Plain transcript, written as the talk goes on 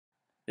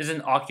This is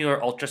an ocular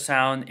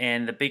ultrasound,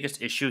 and the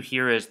biggest issue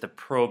here is the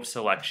probe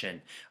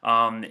selection.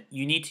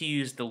 You need to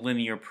use the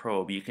linear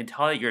probe. You can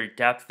tell that your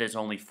depth is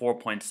only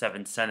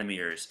 4.7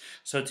 centimeters.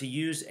 So to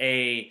use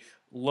a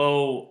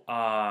low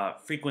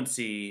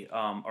frequency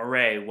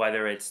array,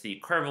 whether it's the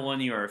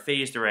curvilinear or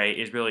phased array,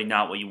 is really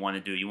not what you want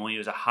to do. You want to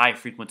use a high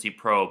frequency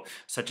probe,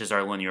 such as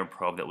our linear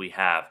probe that we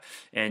have.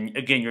 And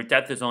again, your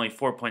depth is only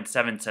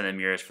 4.7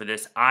 centimeters. For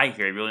this eye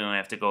here, you really only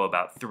have to go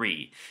about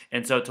 3.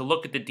 And so to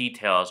look at the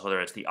details, whether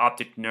it's the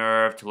optic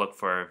nerve, to look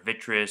for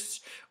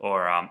vitreous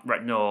or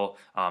retinal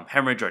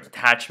hemorrhage or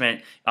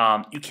detachment,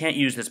 you can't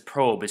use this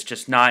probe. It's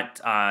just not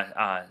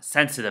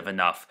sensitive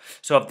enough.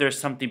 So if there's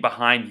something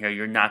behind here,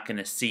 you're not going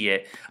to see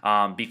it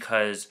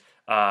because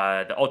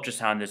the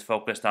ultrasound is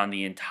focused on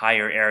the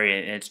entire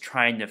area, and it's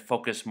trying to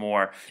focus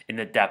more in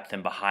the depth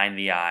and behind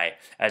the eye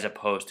as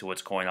opposed to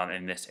what's going on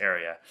in this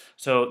area.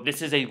 So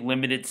this is a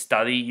limited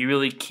study. You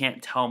really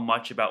can't tell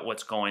much about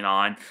what's going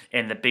on,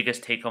 and the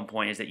biggest take-home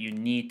point is that you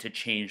need to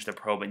change the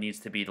probe. It needs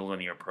to be the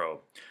linear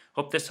probe.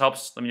 Hope this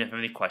helps. Let me know if you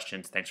have any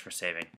questions. Thanks for saving.